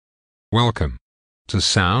Welcome to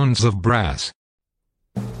Sounds of Brass.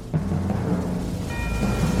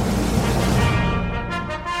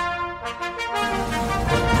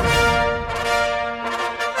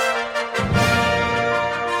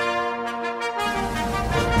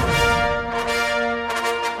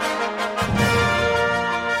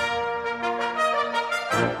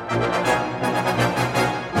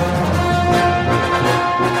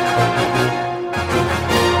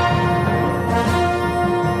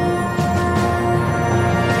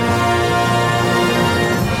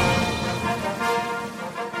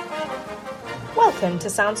 Welcome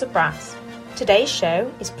to Sounds of Brass. Today's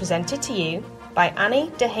show is presented to you by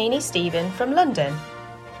Annie Dehaney-Stephen from London.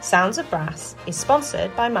 Sounds of Brass is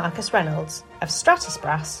sponsored by Marcus Reynolds of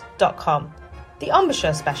stratusbrass.com, the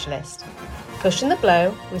embouchure specialist. Cushion the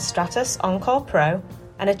blow with Stratus Encore Pro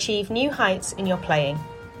and achieve new heights in your playing.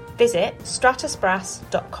 Visit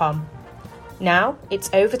stratusbrass.com. Now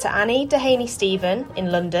it's over to Annie Dehaney-Stephen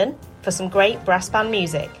in London for some great brass band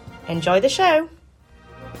music. Enjoy the show!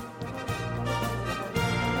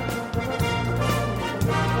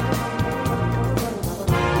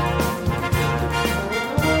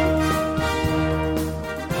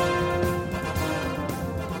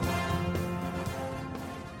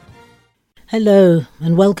 Hello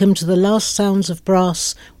and welcome to the last Sounds of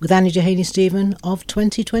Brass with Annie Dehaney-Stephen of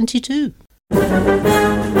 2022.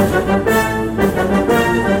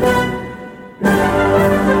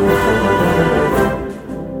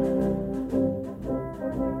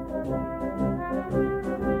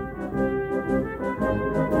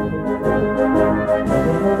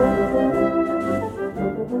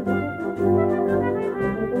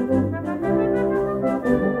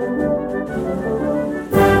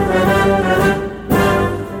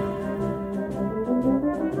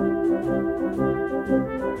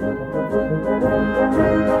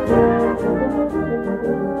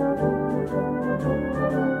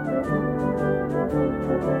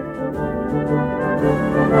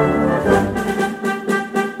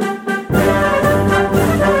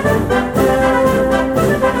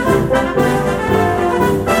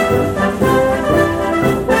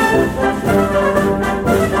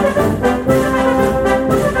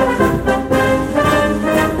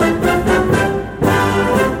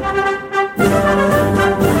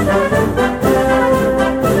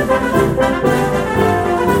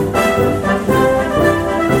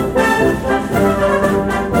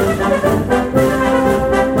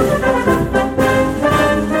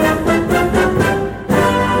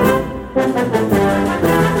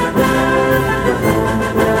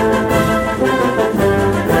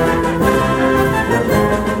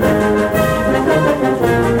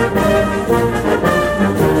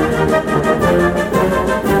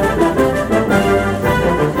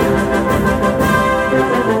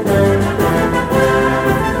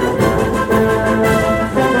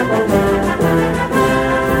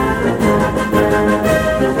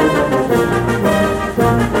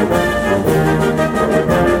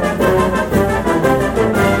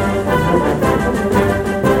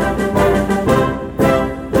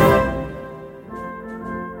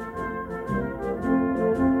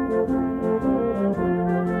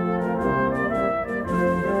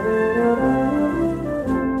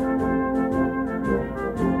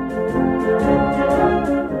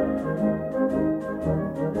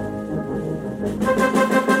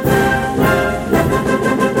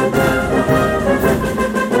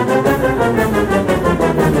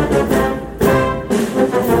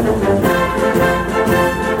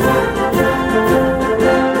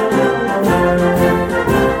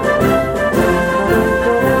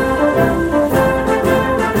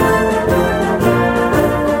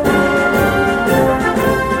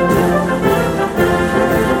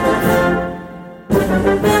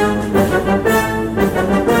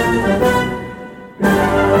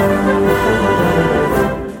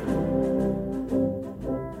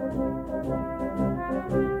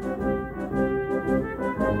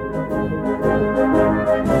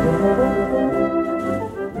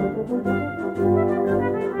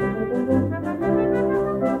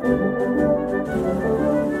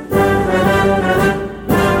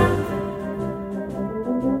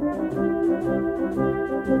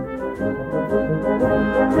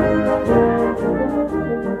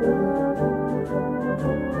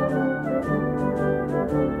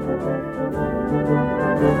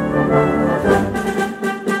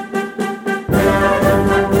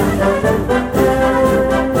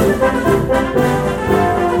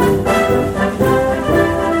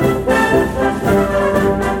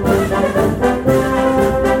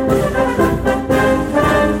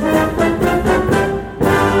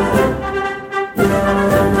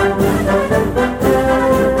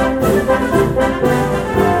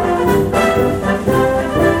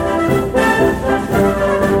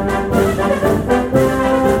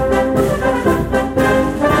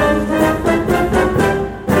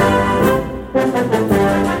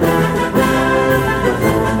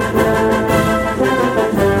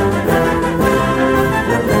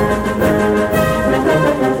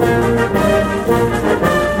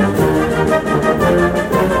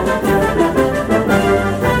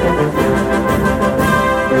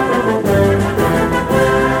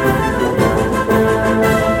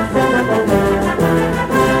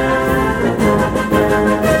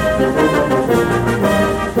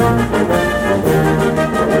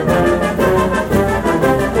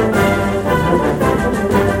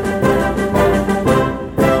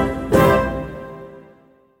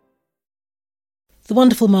 The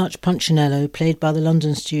wonderful March Punchinello, played by the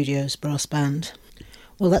London Studios Brass Band.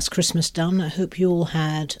 Well, that's Christmas done. I hope you all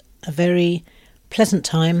had a very pleasant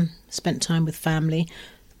time, spent time with family.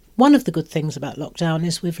 One of the good things about lockdown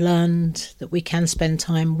is we've learned that we can spend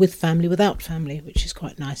time with family without family, which is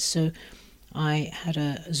quite nice. So I had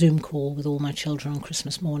a Zoom call with all my children on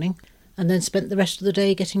Christmas morning and then spent the rest of the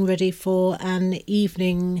day getting ready for an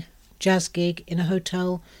evening jazz gig in a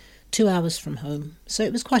hotel 2 hours from home. So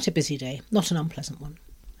it was quite a busy day, not an unpleasant one.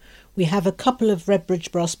 We have a couple of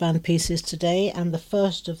Redbridge Brass Band pieces today, and the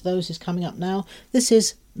first of those is coming up now. This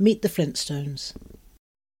is Meet the Flintstones.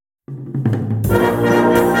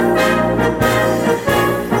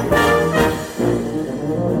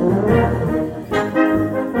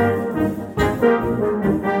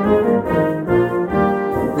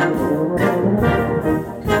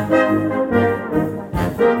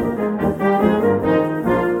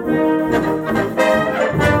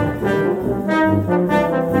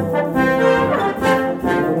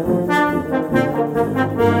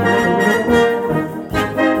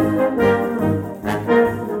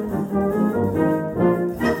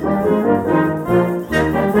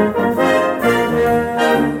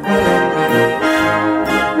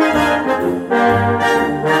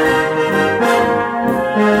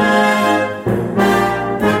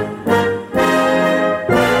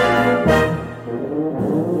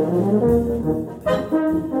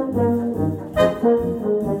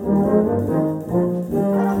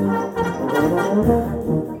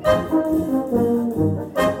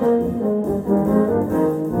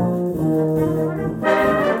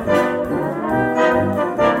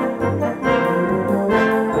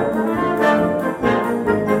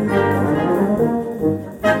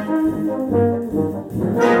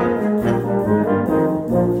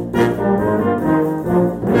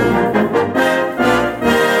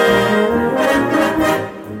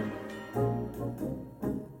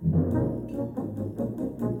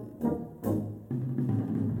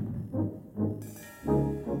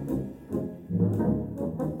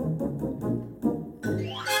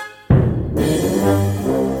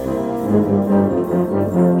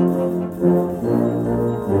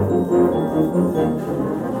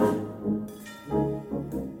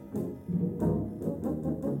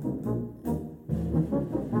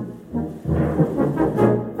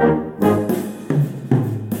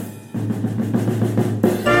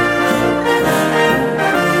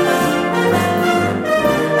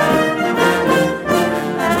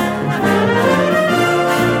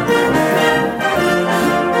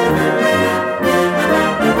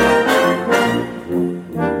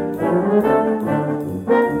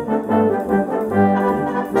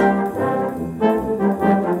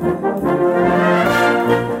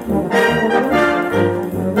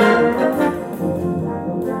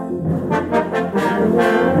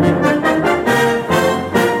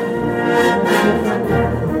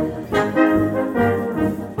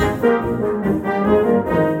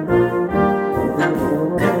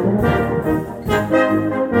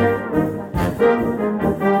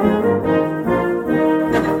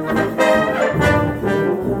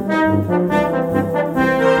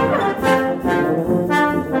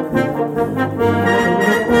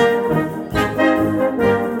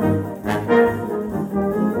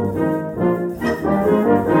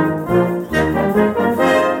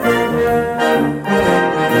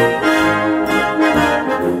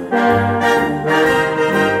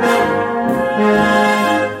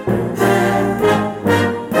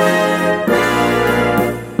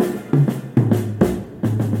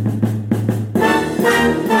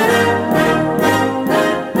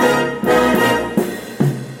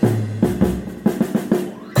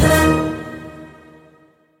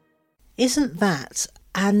 Isn't that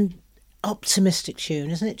an optimistic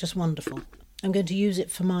tune? Isn't it just wonderful? I'm going to use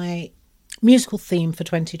it for my musical theme for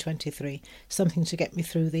 2023. Something to get me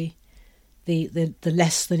through the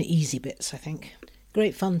less than easy bits, I think.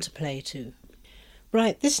 Great fun to play too.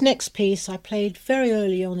 Right, this next piece I played very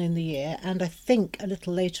early on in the year, and I think a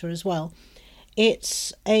little later as well.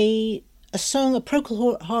 It's a song, a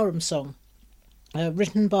Procol Harum song,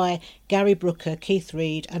 written by Gary Brooker, Keith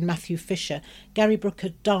Reid and Matthew Fisher. Gary Brooker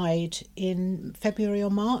died in February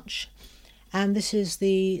or March, and this is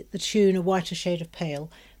the tune A Whiter Shade of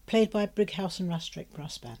Pale, played by Brighouse and Rastrick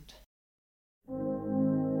Brass Band.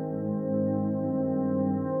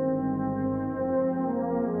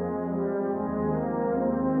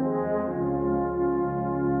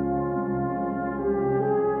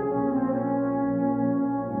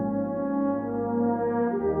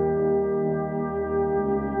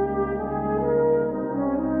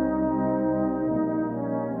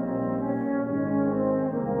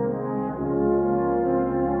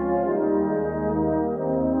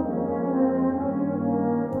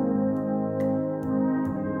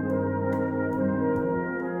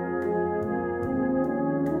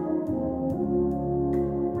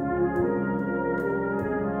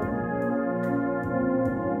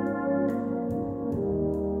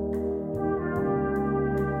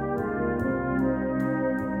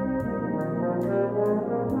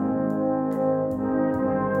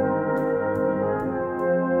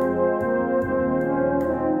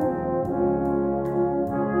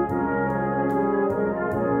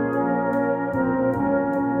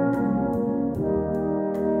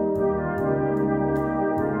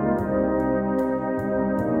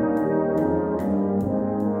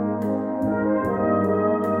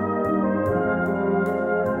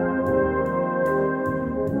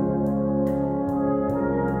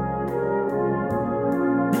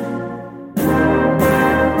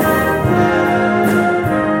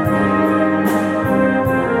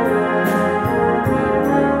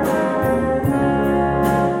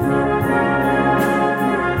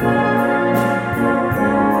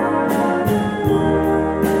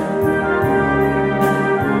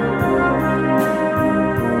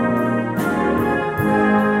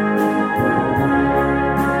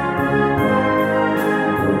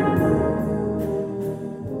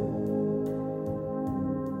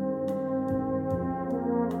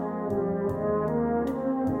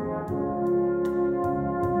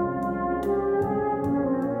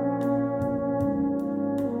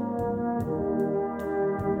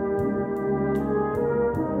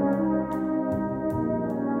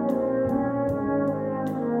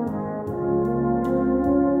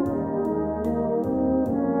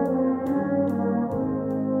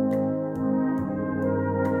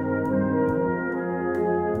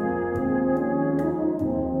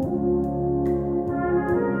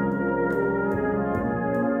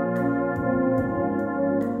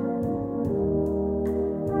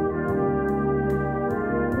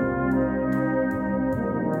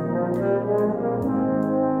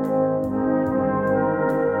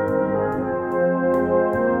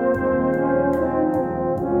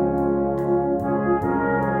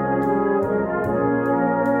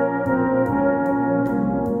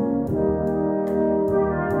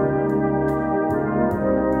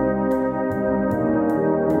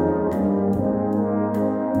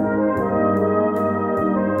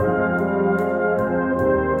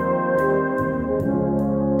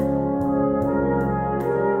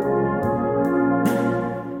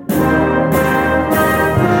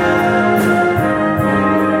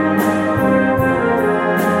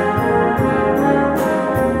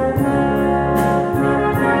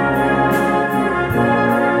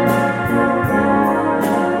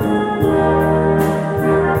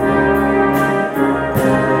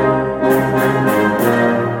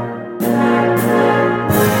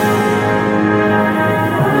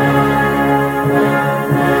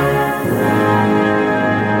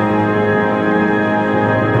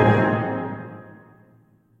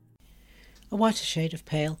 A whiter shade of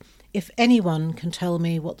pale. If anyone can tell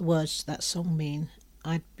me what the words to that song mean,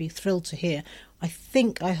 I'd be thrilled to hear. I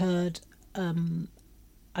think I heard an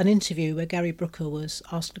interview where Gary Brooker was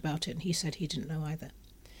asked about it and he said he didn't know either.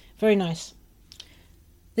 Very nice.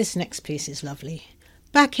 This next piece is lovely.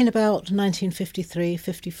 Back in about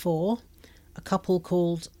 1953-54, a couple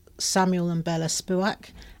called Samuel and Bella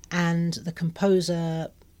Spewak and the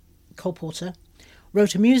composer Cole Porter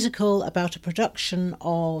wrote a musical about a production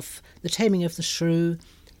of The Taming of the Shrew,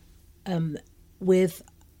 with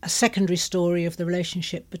a secondary story of the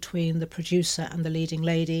relationship between the producer and the leading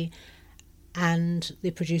lady, and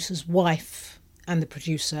the producer's wife and the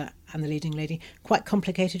producer and the leading lady. Quite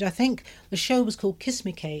complicated, I think. The show was called Kiss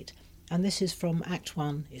Me Kate, and this is from Act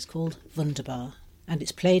 1. It's called Wunderbar, and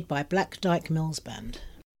it's played by Black Dyke Mills Band.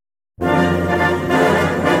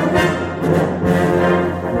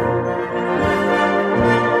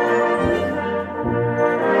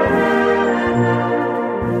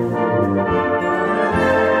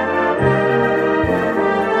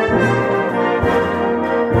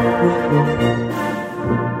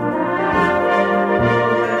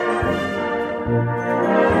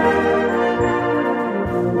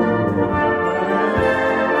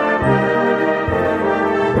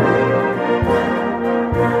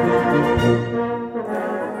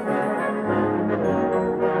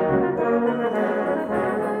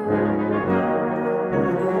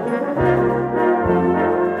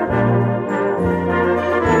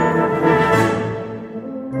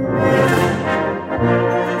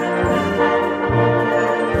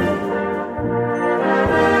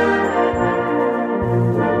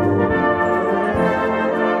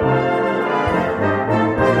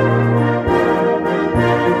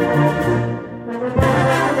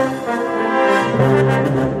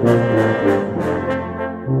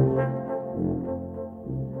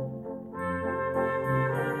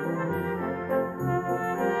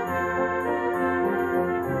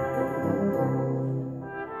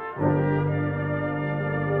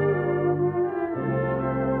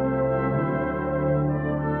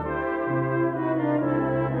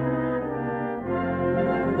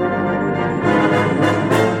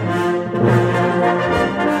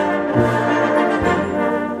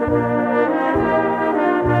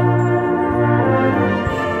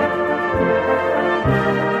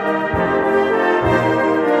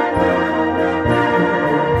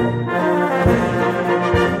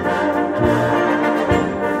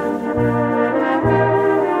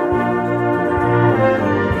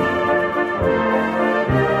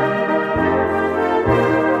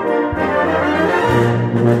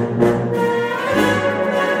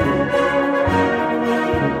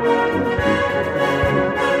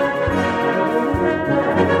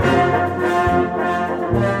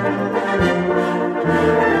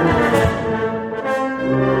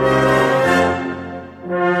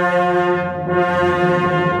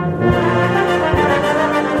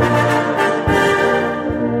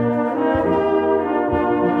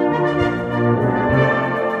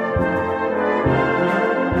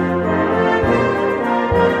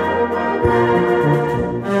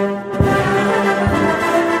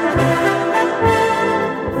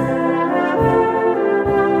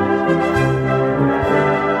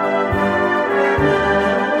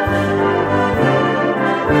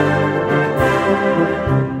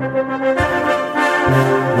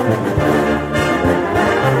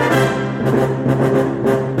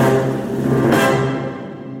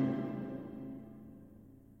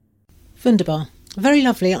 Wunderbar. Very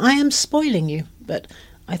lovely. I am spoiling you, but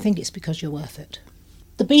I think it's because you're worth it.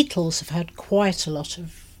 The Beatles have had quite a lot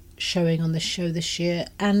of showing on this show this year,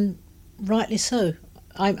 and rightly so.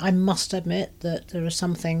 I must admit that there are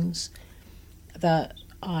some things that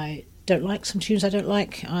I don't like, some tunes I don't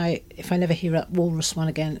like. If I never hear that Walrus one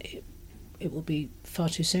again, it will be far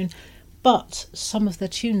too soon. But some of their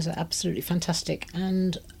tunes are absolutely fantastic,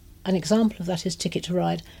 and an example of that is Ticket to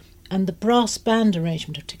Ride. And the brass band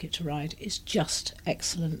arrangement of Ticket to Ride is just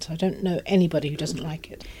excellent. I don't know anybody who doesn't like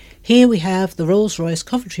it. Here we have the Rolls-Royce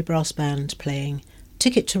Coventry Brass Band playing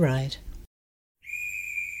Ticket to Ride.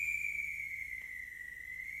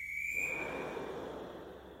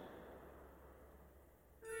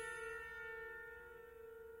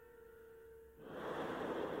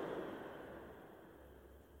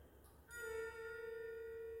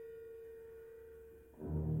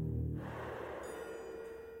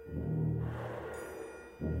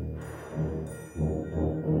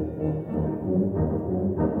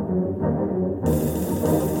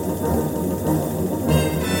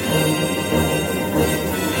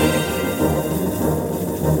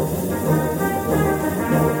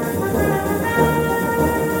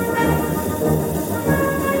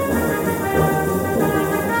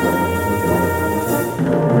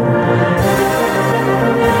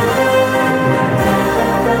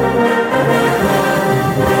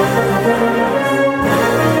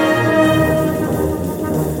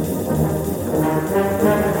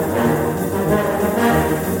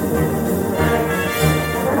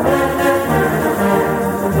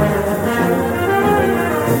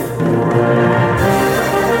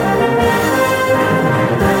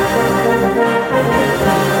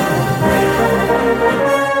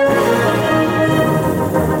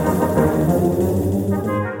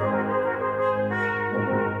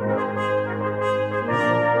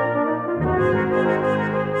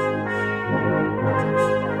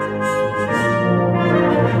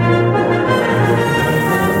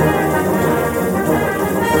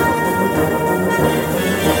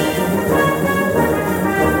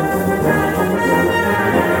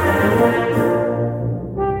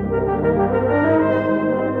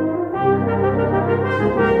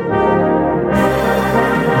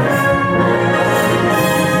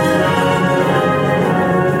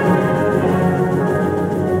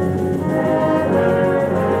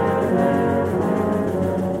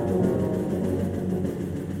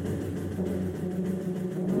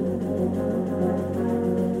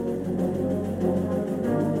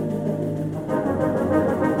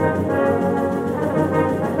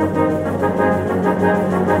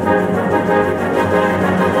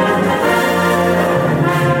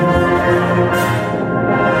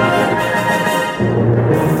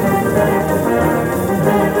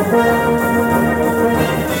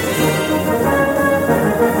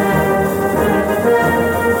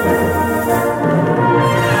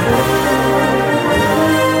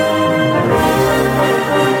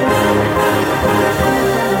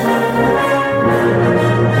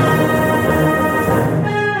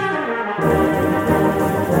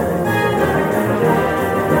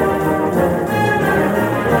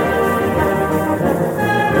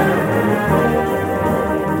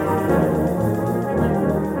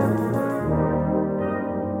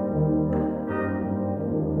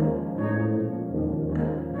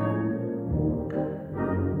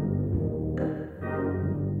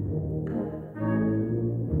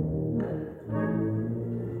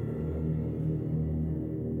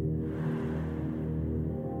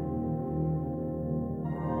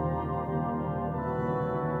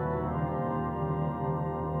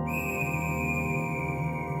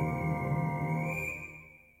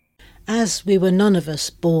 As we were none of us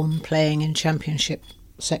born playing in championship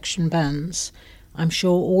section bands, I'm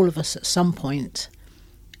sure all of us at some point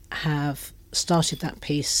have started that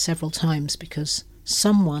piece several times because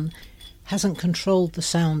someone hasn't controlled the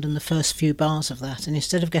sound in the first few bars of that, and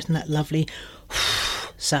instead of getting that lovely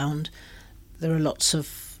sound, there are lots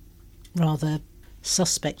of rather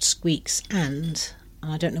suspect squeaks and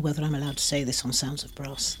I don't know whether I'm allowed to say this on Sounds of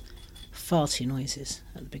Brass, farty noises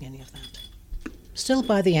at the beginning of that. Still,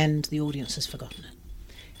 by the end, the audience has forgotten it.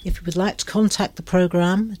 If you would like to contact the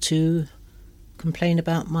programme to complain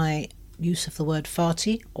about my use of the word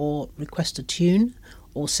farty, or request a tune,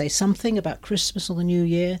 or say something about Christmas or the New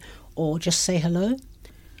Year, or just say hello,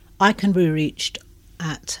 I can be reached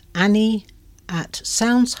at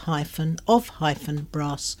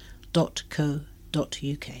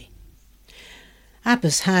annie@sounds-of-brass.co.uk.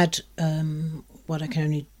 ABBA's had what I can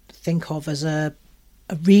only think of as a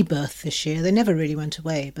rebirth this year. They never really went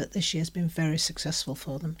away, but this year's been very successful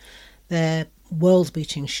for them. Their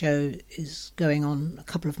world-beating show is going on a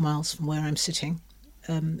couple of miles from where I'm sitting,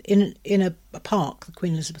 in a park. The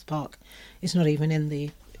Queen Elizabeth Park is not even in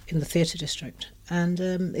the theatre district, and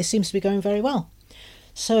it seems to be going very well.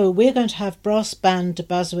 So we're going to have brass band De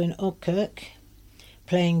Bazouin Oudkirk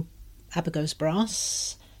playing ABBA Goes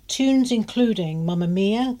Brass. Tunes including Mamma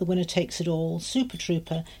Mia, The Winner Takes It All, Super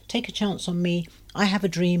Trooper, Take a Chance on Me, I Have a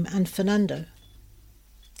Dream and Fernando.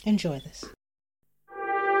 Enjoy this.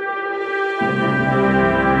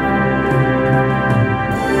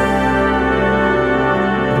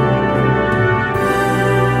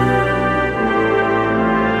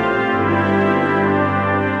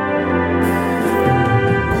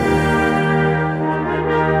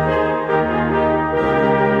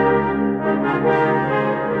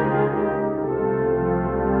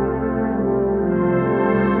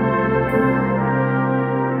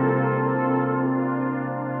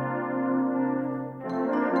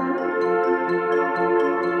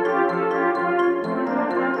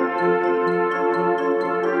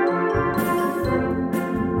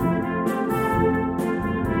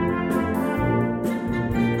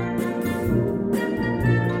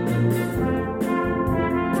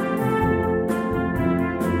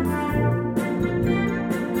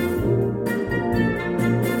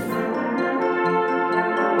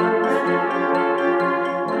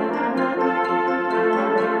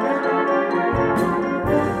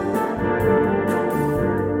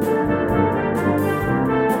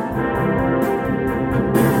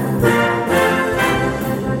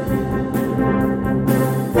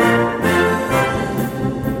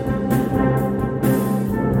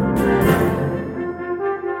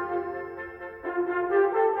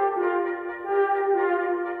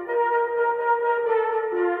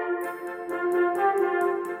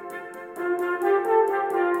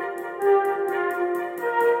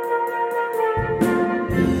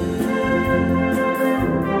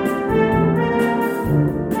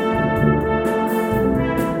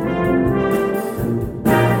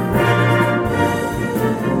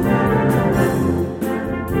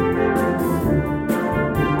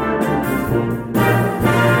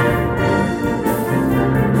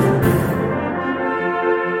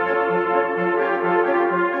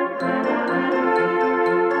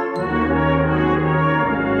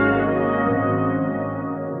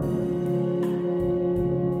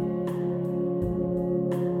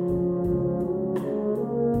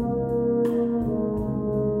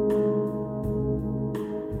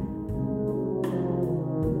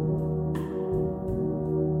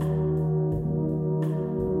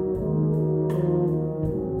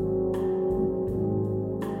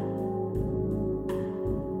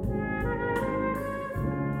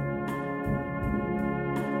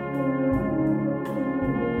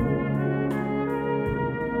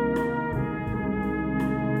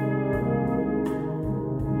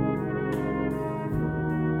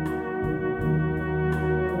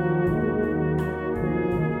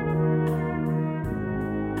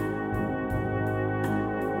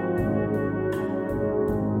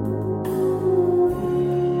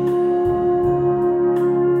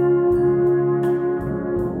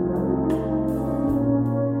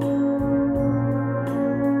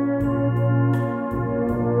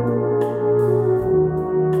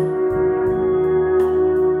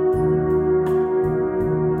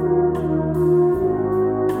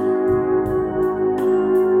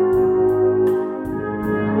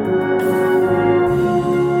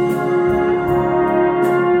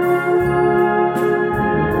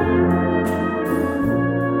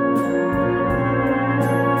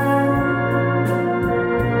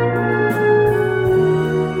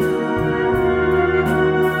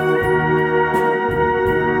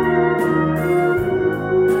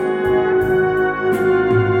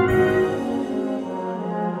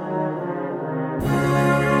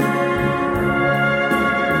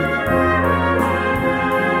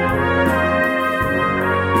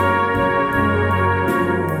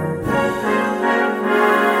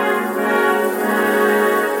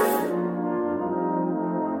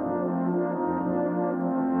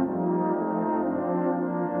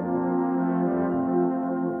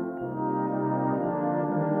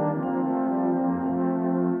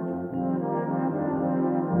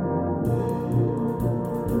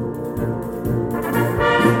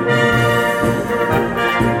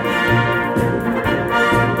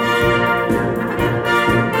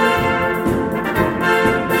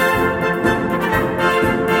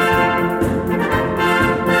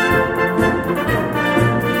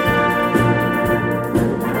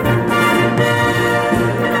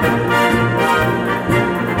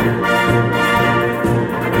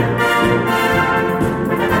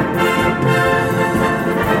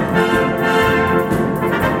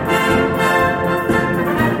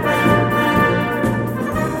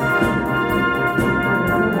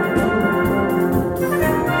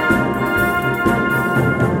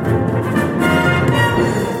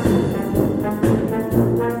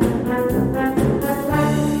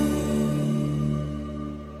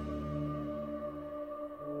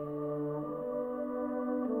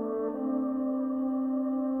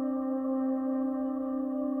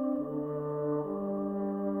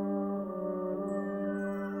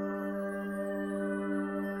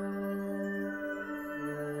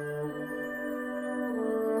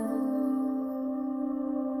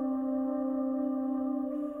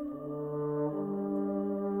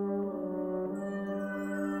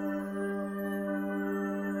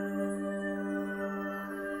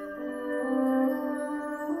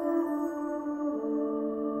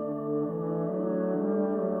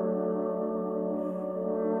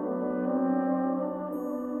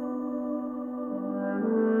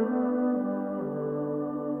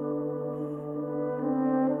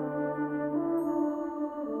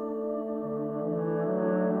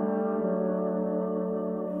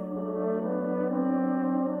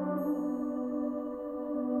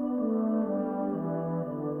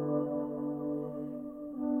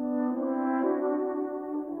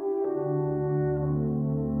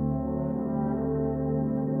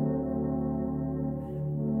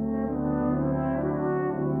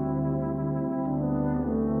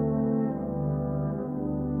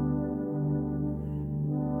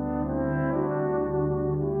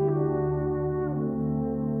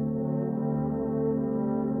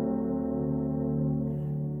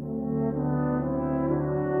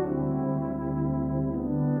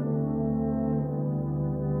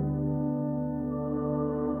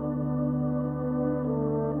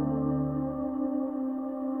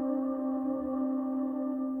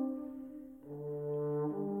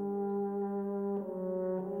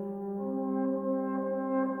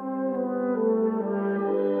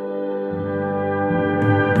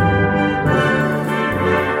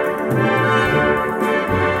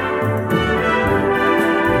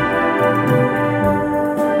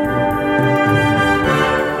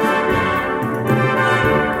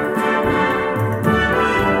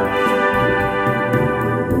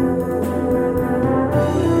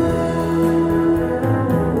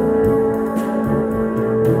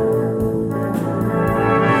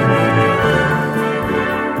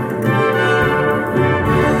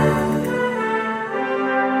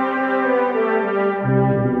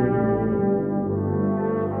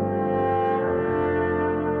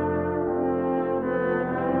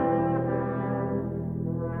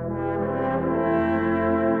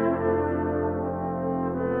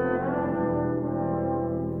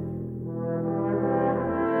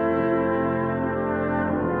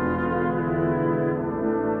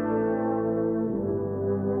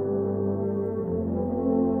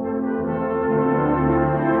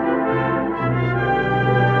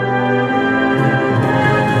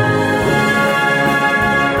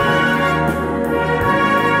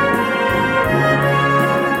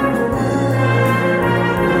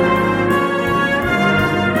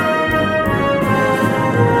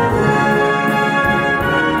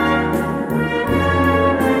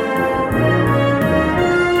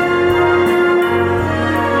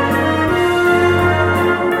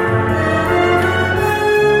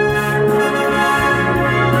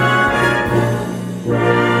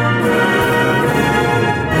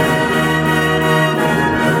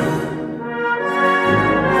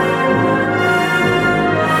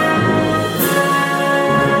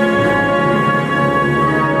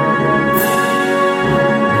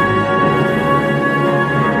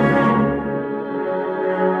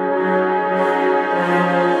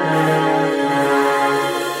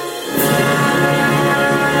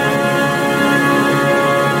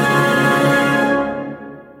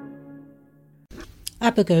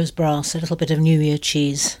 Abago's Brass, a little bit of New Year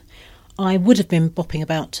cheese. I would have been bopping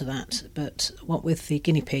about to that, but what with the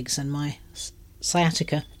guinea pigs and my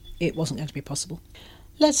sciatica, it wasn't going to be possible.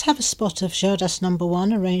 Let's have a spot of Czardas No.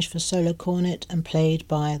 1, arranged for solo cornet and played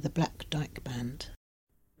by the Black Dyke Band.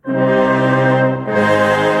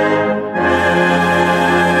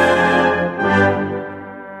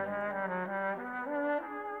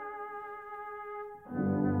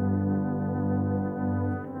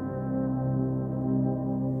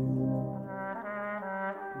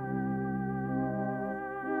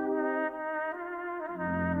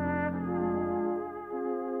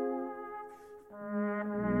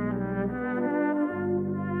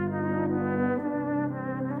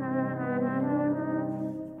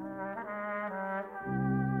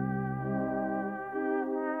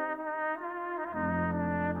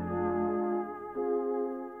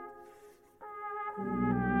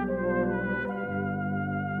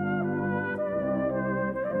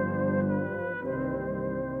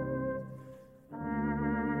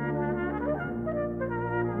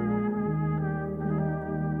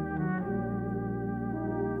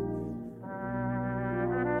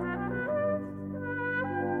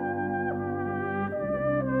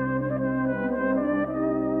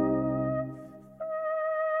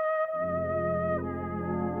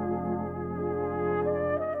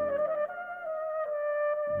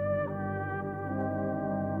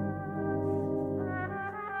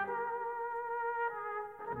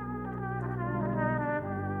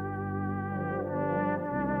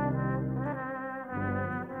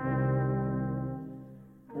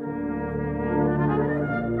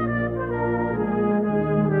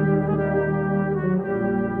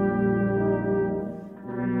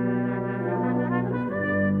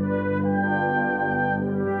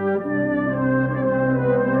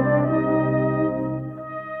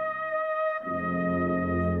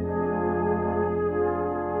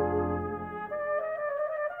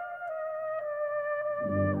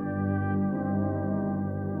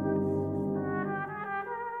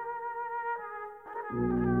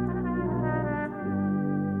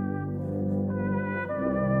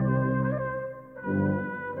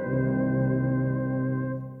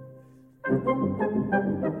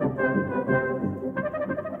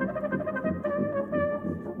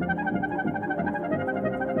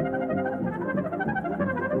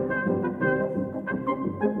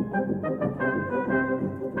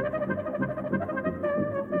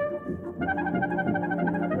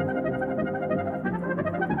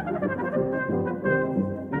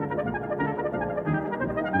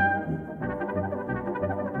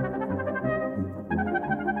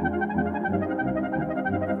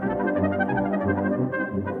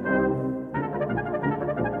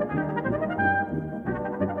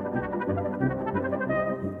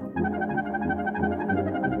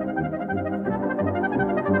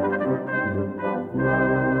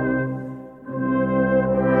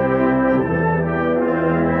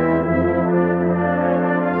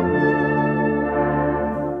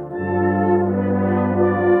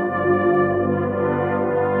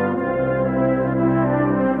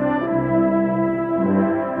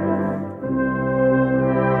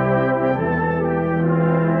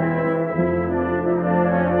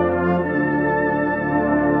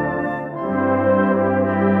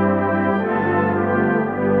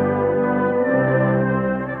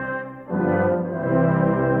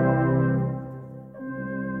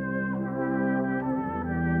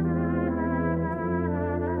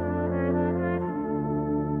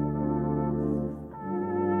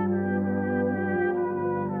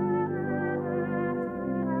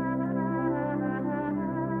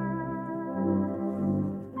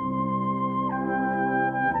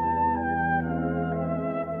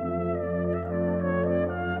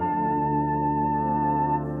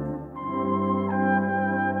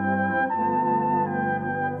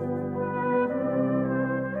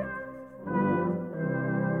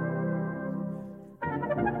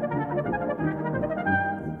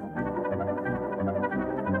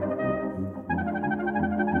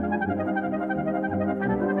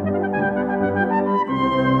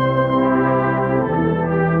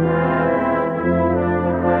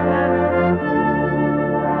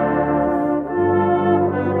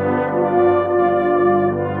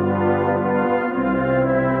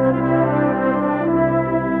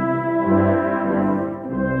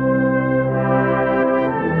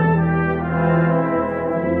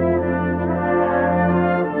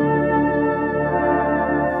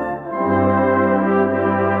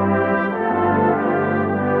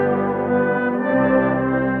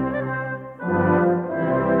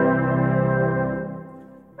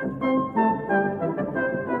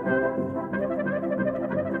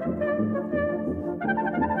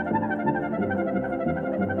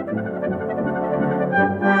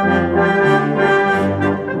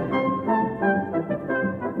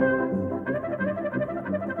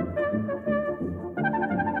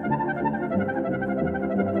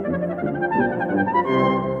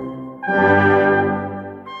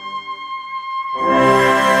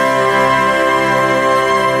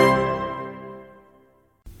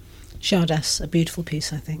 Chardas, a beautiful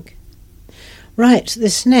piece, I think. Right,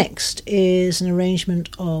 this next is an arrangement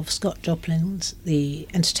of Scott Joplin's The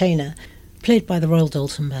Entertainer, played by the Royal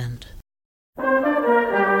Dalton Band.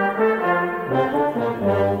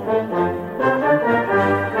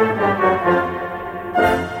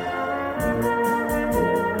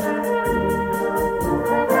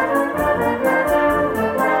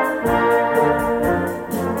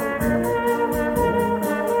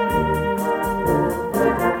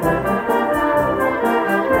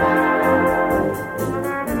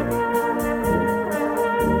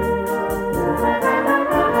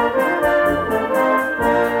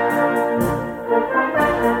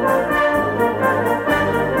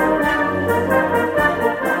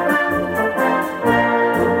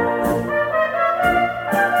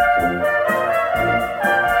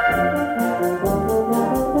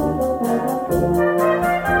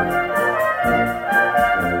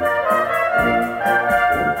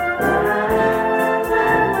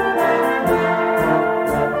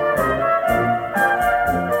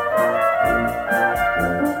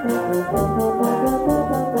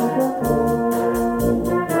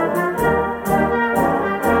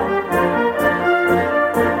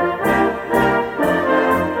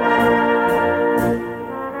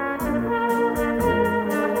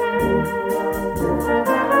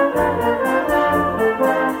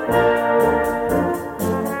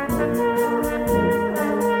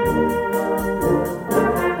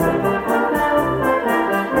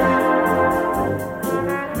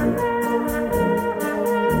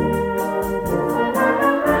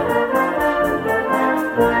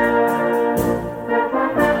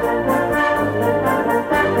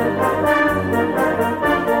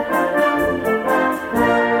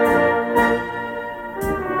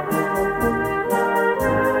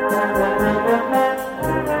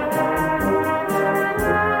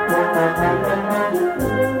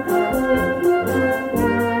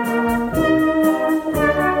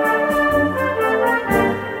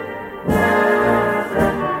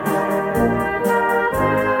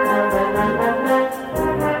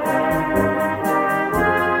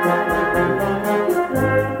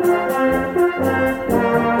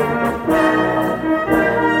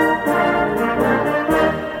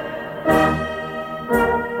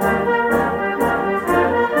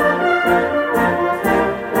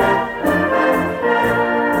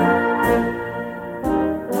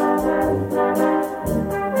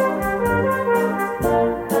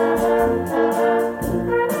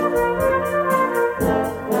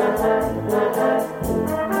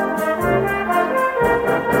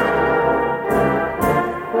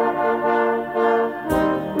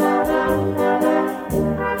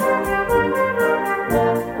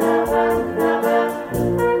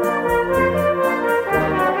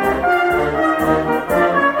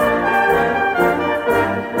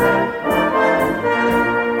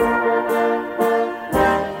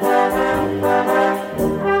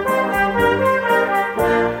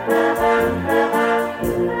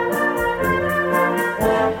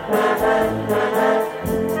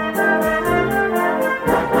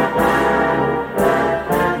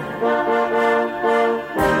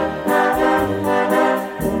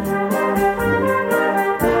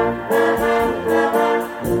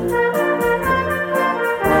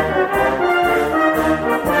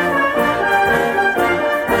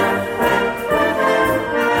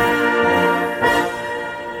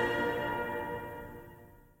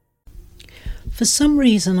 For some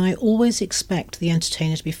reason, I always expect The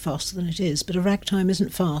Entertainer to be faster than it is, but a ragtime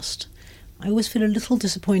isn't fast. I always feel a little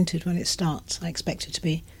disappointed when it starts. I expect it to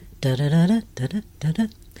be da-da-da-da-da-da-da-da,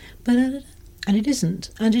 ba-da-da-da, and it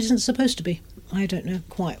isn't supposed to be. I don't know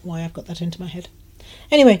quite why I've got that into my head.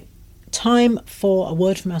 Anyway, time for a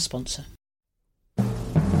word from our sponsor.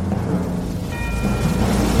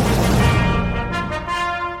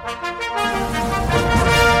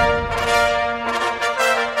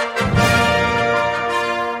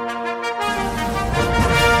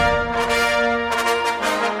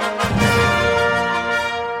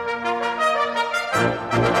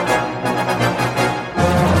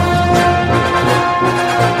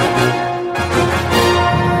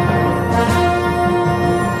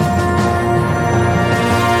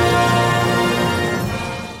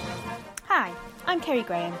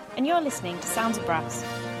 Graham, and you're listening to Sounds of Brass.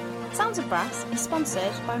 Sounds of Brass is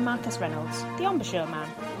sponsored by Marcus Reynolds, the embouchure man.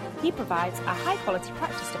 He provides a high-quality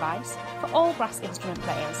practice device for all brass instrument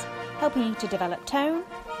players, helping you to develop tone,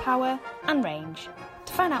 power and range.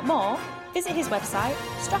 To find out more, visit his website,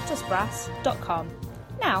 stratusbrass.com.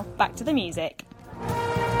 Now, back to the music.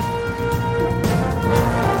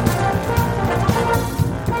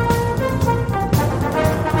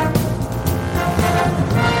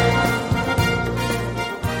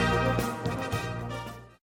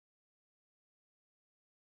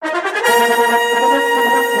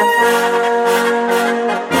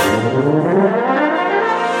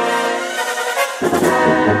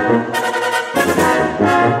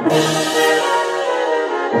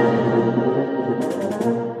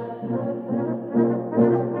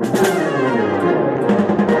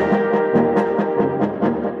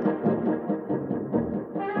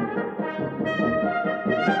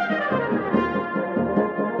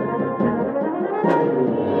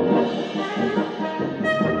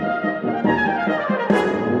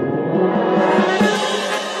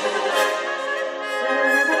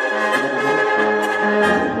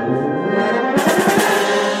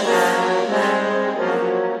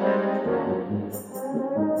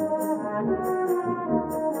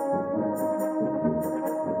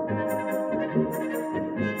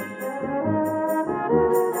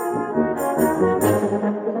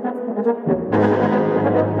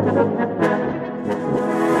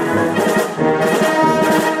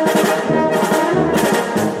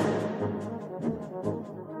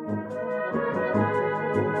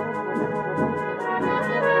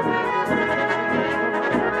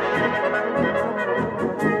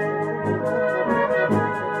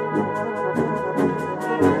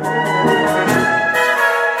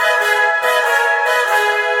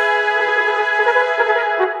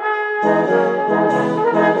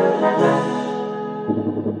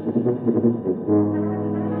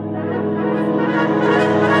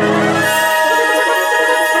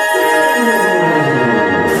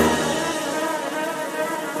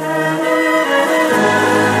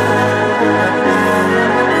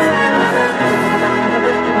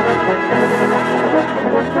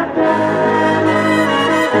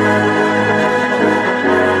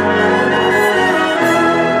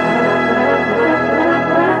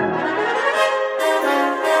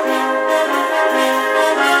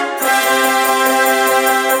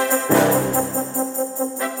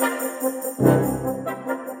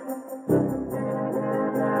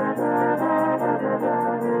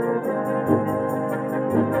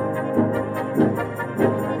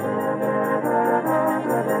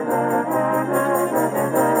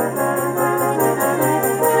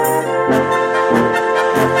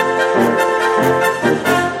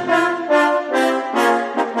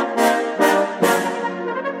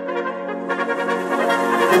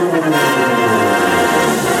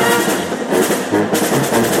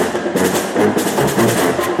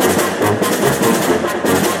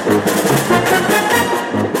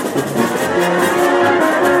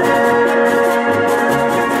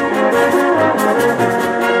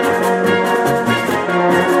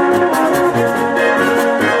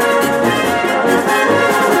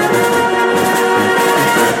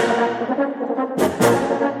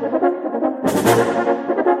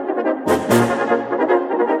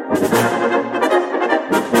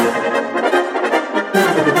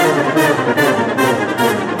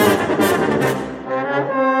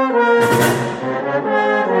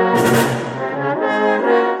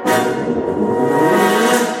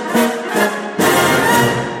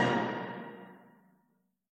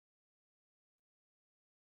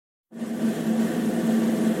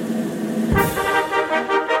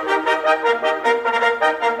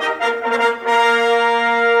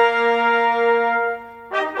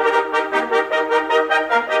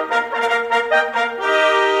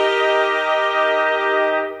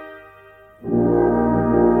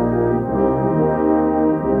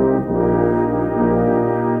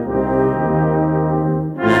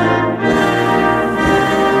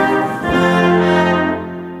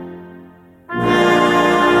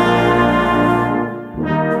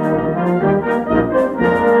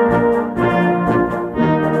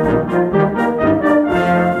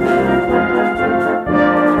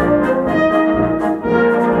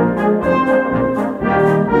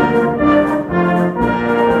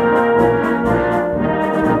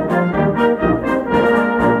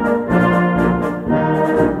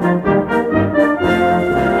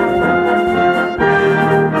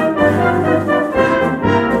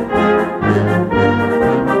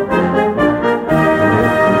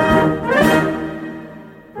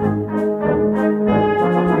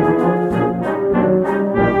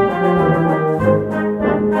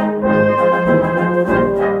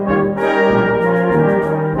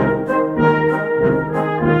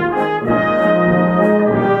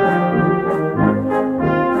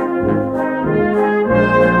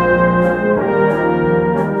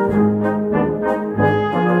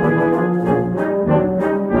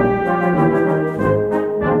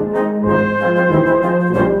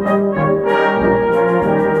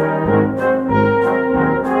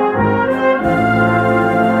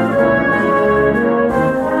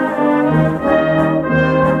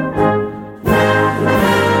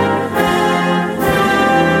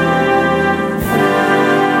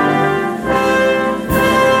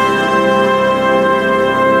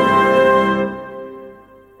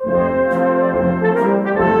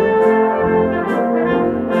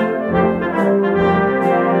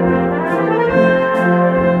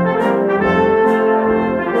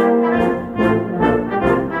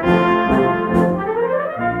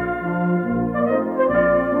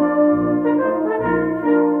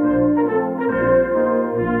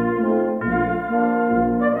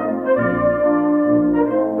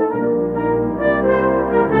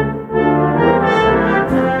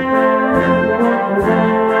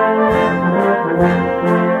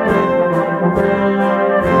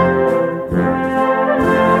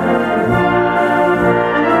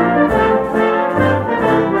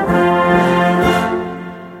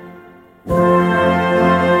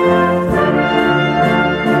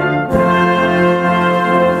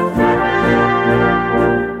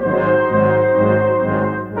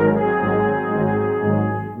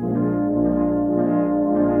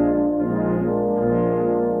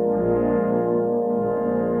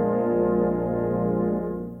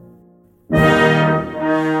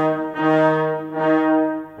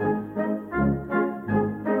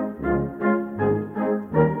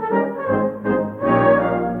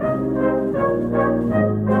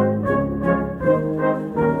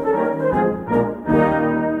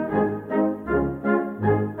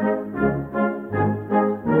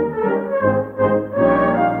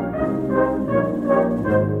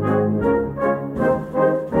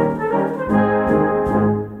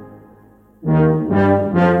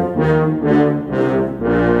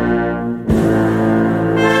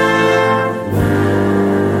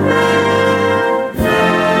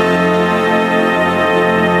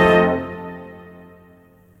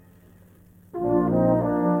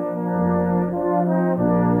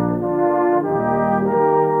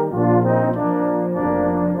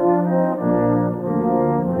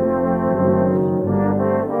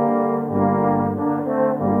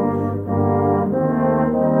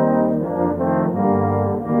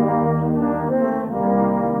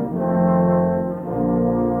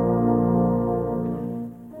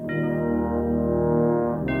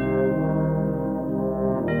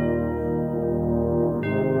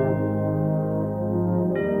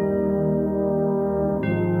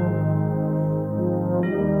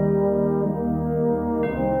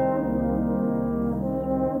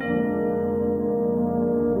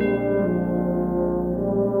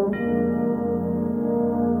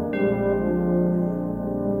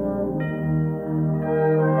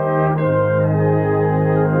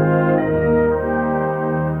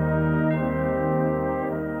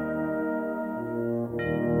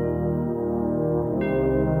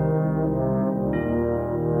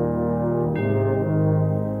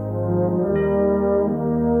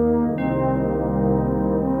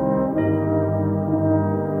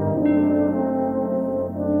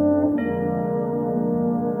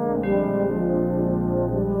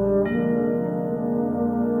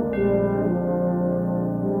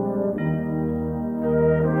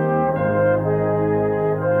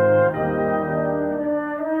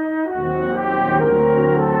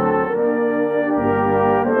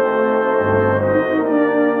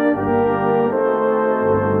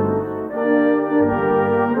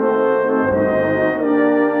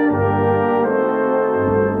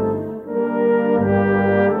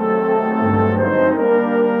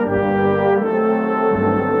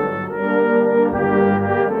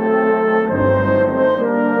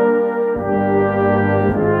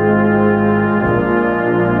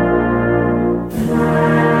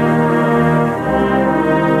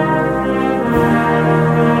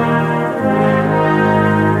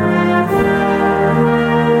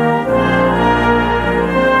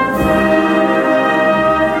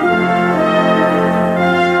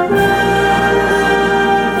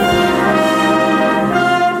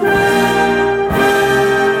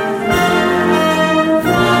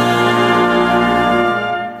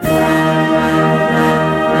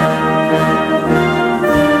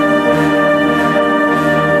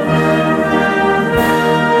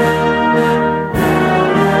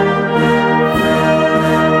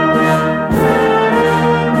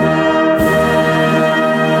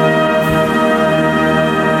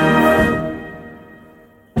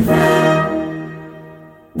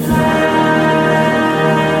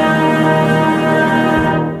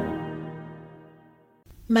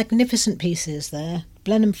 magnificent pieces there.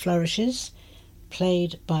 Blenheim Flourishes,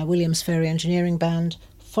 played by Williams Ferry Engineering Band,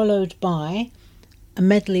 followed by a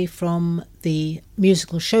medley from the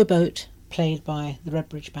musical Showboat, played by the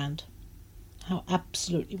Redbridge Band. How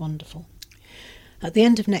absolutely wonderful. At the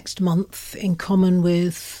end of next month, in common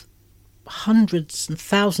with hundreds and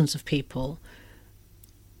thousands of people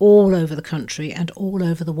all over the country and all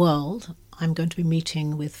over the world, I'm going to be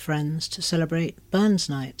meeting with friends to celebrate Burns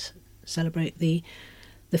Night, celebrate the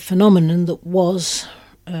phenomenon that was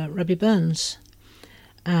Robbie Burns.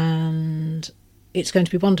 And it's going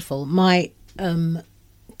to be wonderful. My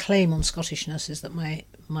claim on Scottishness is that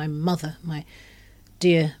my mother, my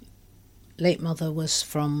dear late mother, was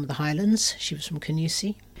from the Highlands. She was from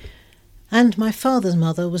Canusie. And my father's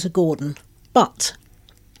mother was a Gordon, but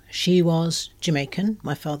she was Jamaican.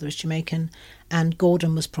 My father is Jamaican, and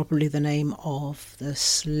Gordon was probably the name of the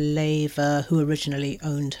slaver who originally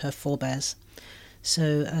owned her forebears.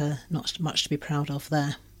 So not much to be proud of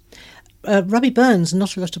there. Robbie Burns,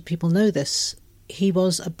 not a lot of people know this, he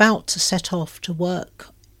was about to set off to work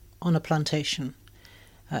on a plantation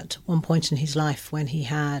at one point in his life when he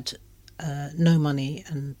had no money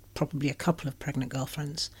and probably a couple of pregnant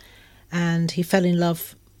girlfriends. And he fell in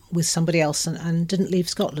love with somebody else and didn't leave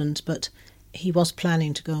Scotland, but he was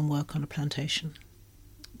planning to go and work on a plantation.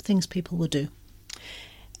 Things people will do.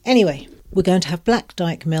 Anyway, we're going to have Black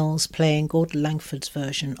Dyke Mills playing Gordon Langford's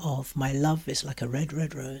version of My Love is Like a Red,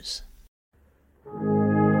 Red Rose.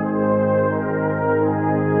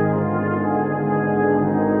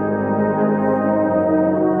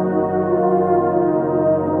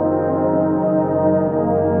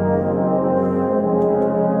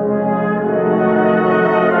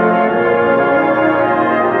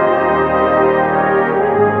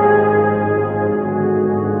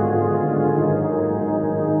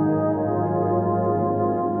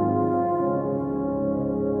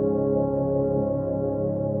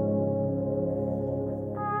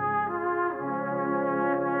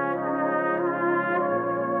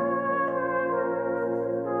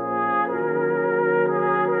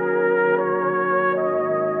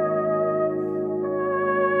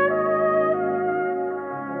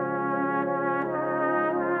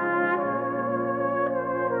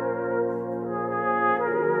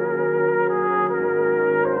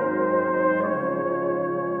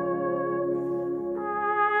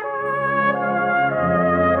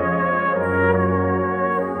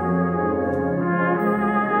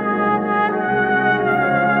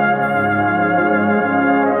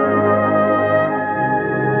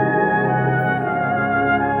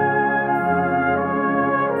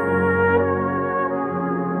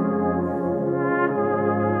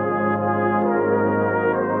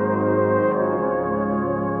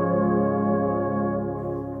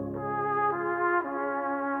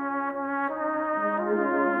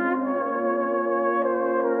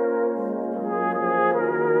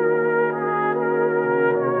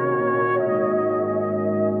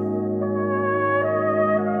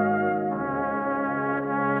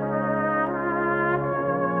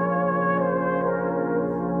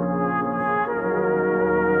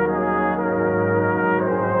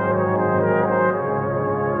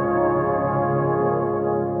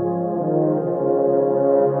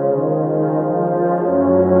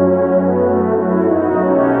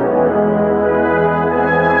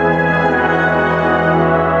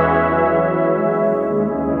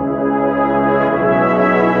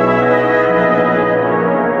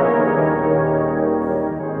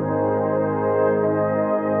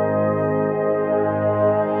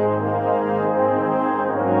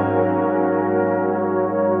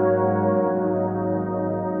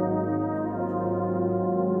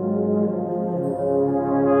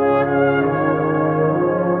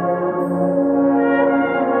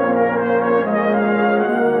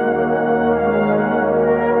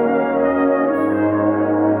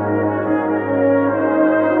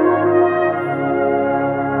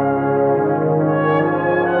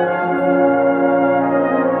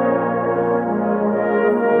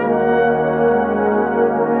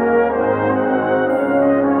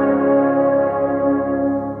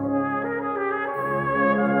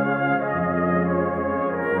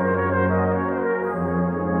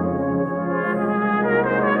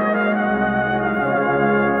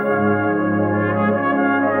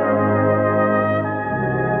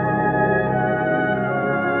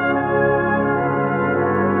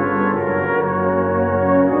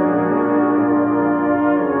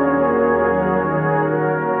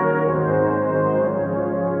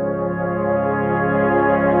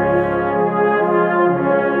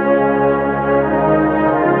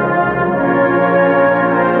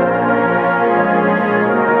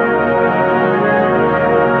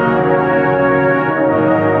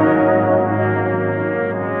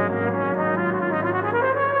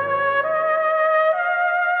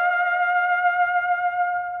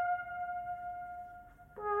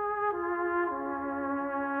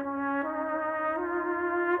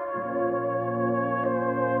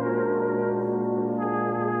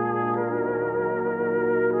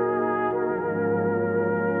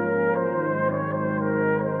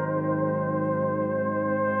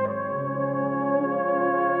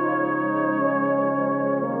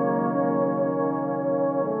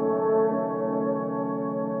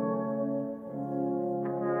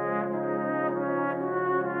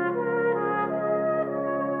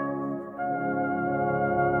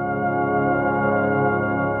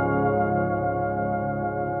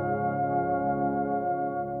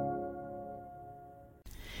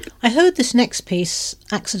 I heard this next piece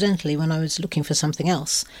accidentally when I was looking for something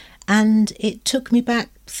else, and it took me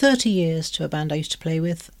back 30 years to a band I used to play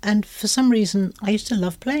with, and for some reason I used to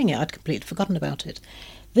love playing it. I'd completely forgotten about it.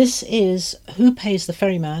 This is Who Pays the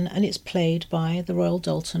Ferryman, and it's played by the Royal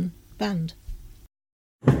Dalton Band.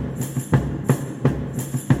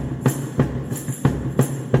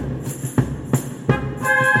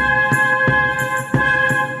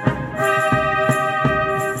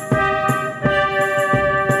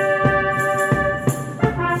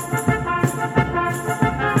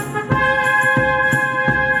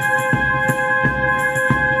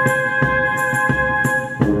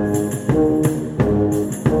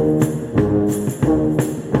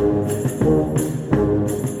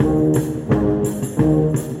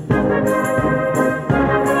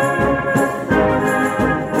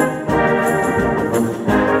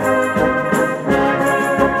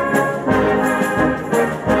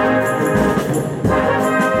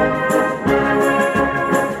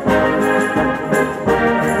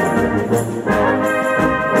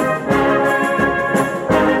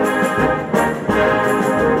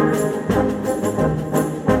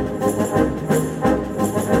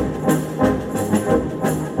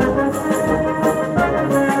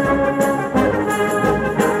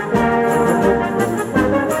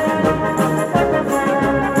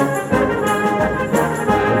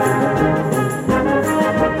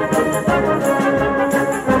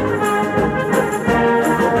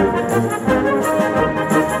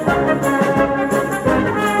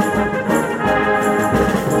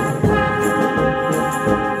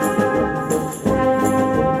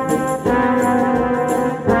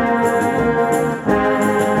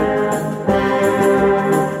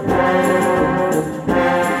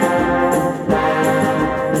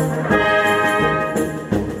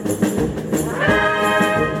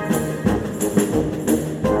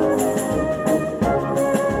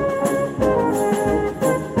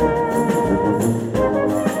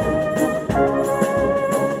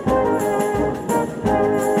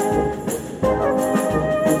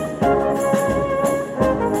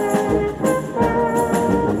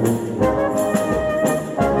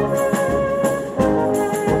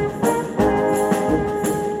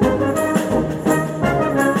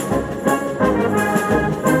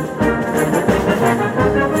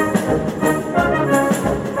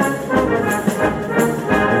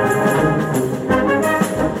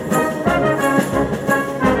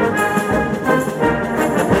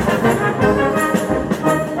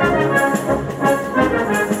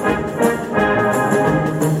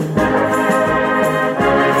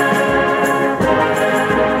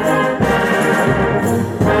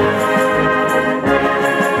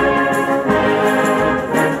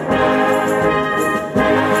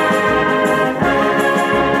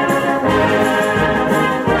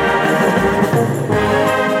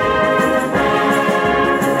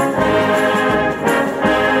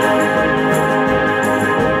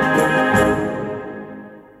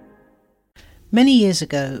 Many years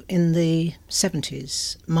ago, in the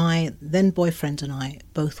 70s, my then boyfriend and I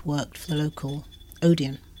both worked for the local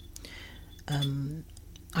Odeon.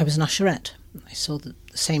 I was an usherette. I saw the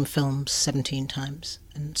same films 17 times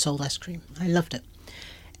and sold ice cream. I loved it.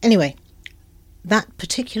 Anyway, that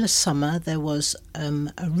particular summer there was a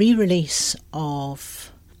re-release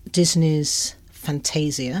of Disney's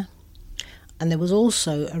Fantasia, and there was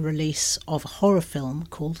also a release of a horror film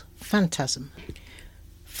called Phantasm.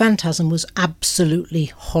 Phantasm was absolutely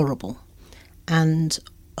horrible, and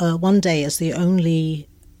one day, as the only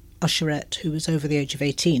usherette who was over the age of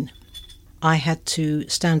 18, I had to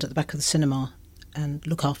stand at the back of the cinema and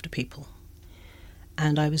look after people.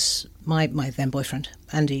 And I was, my then boyfriend,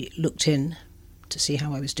 Andy, looked in to see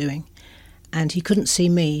how I was doing, and he couldn't see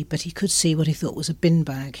me, but he could see what he thought was a bin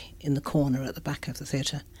bag in the corner at the back of the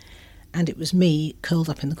theatre. And it was me curled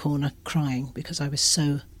up in the corner crying because I was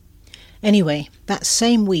so... Anyway, that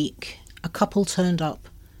same week, a couple turned up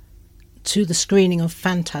to the screening of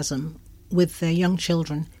Phantasm with their young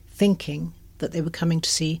children, thinking that they were coming to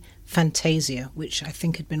see Fantasia, which I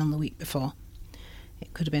think had been on the week before.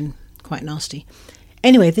 It could have been quite nasty.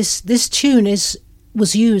 Anyway, this tune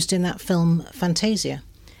was used in that film Fantasia.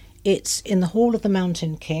 It's in the Hall of the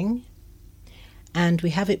Mountain King, and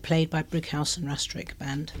we have it played by Brighouse and Rastrick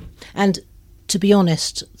Band. And to be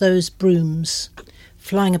honest, those brooms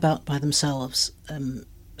flying about by themselves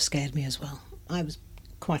scared me as well. I was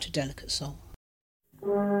quite a delicate soul.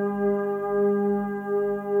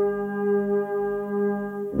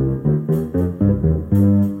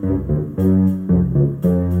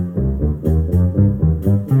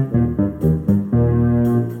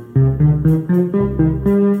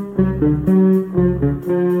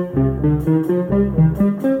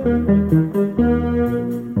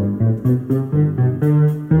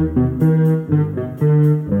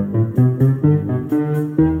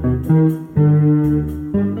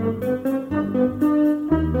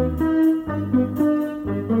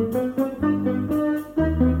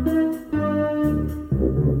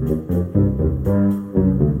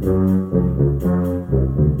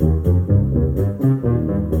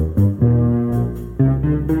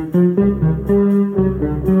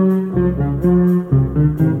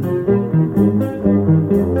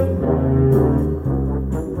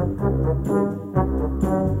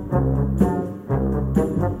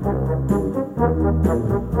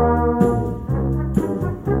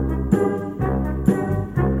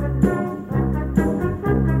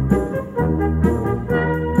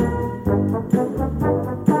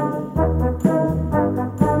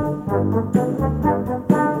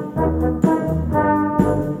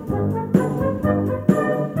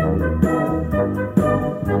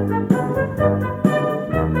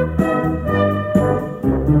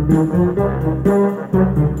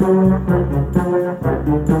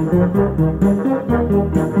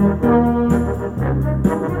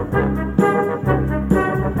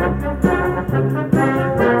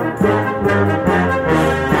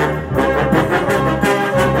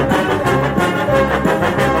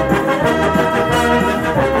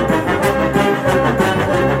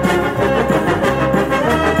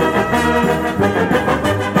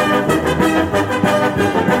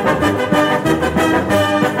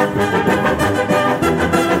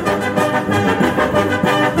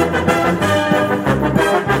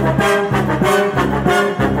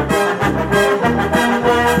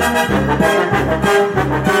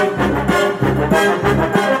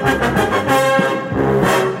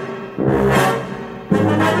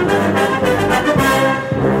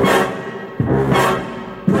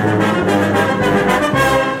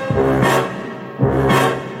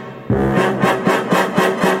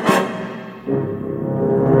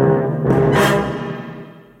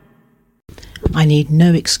 I need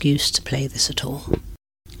no excuse to play this at all.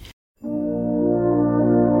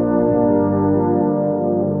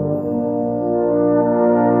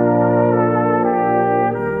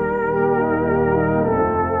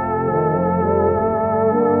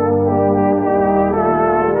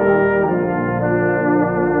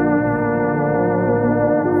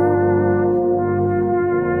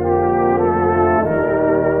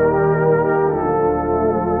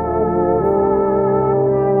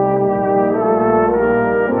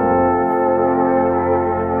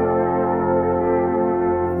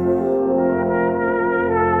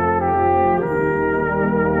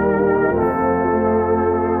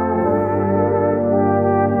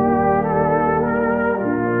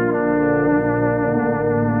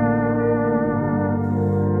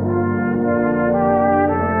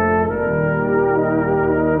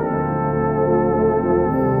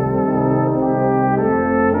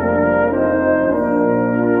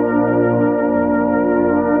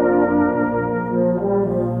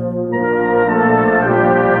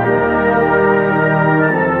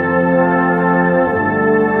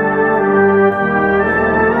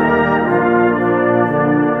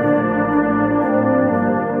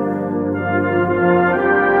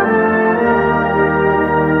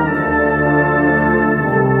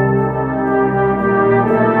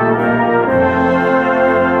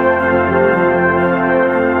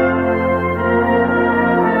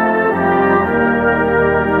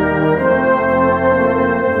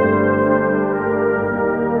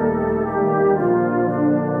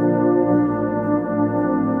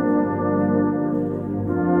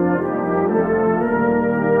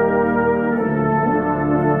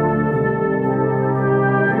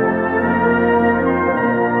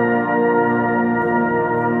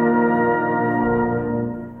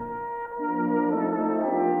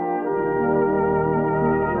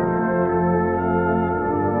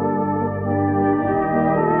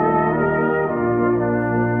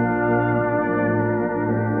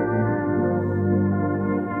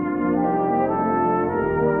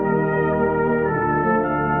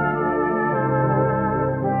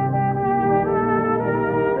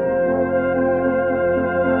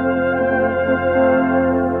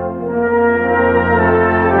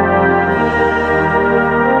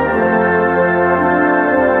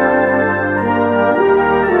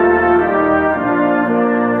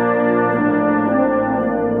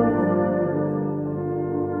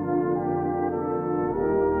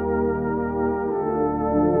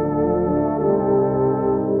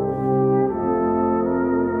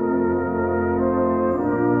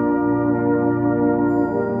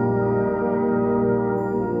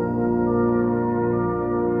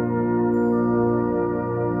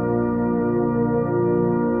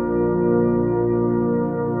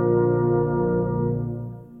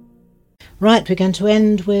 Right, we're going to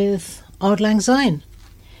end with Auld Lang Syne.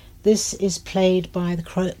 This is played by the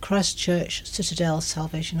Christchurch Citadel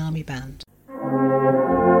Salvation Army Band.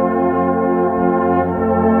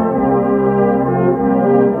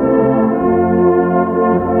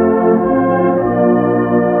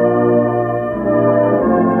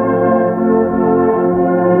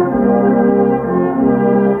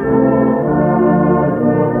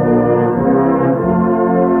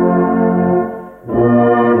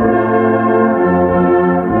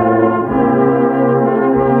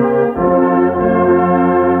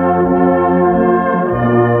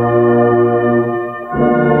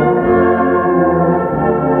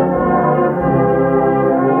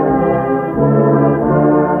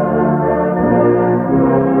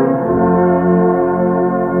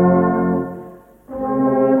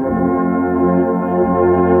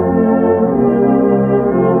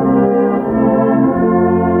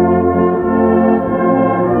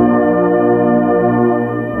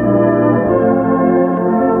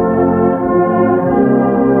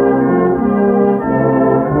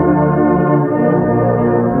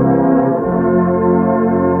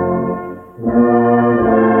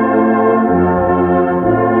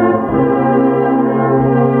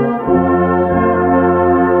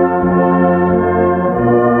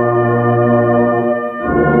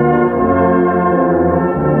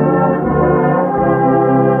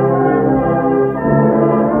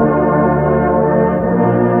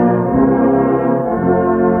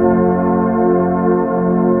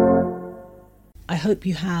 hope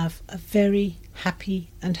you have a very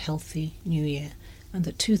happy and healthy new year, and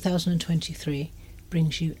that 2023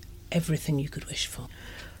 brings you everything you could wish for.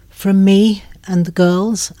 From me and the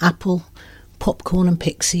girls, Apple, Popcorn and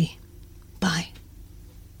Pixie, bye.